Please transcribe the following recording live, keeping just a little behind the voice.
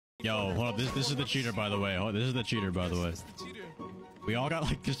Yo, hold up. This is the cheater, by the way. Oh, this is the cheater, by the way. We all got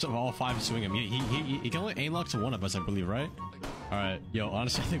like just all 5 swing him. He can only aim lock to one of us, I believe, right? All right, yo.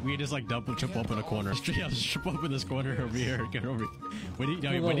 Honestly, I think we just like double trip open a corner. Just trip open this corner over here. Get over. When he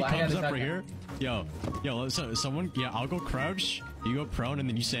comes up right here, yo. So someone, yeah. I'll go crouch. You go prone, and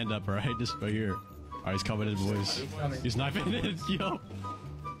then you stand up. All right, just right here. All right, he's coming in, boys. He's knifing it, yo.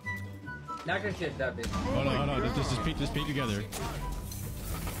 Not gonna shit that bitch. Hold on. Just peek together.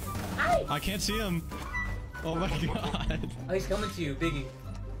 I can't see him. Oh my god. Oh, he's coming to you, Biggie.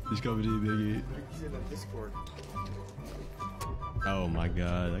 He's coming to you, Biggie. He's in the Discord. Oh my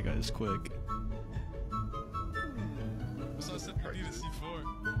god, that guy is quick. So I said we need a C4.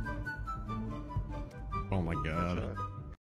 Oh my god.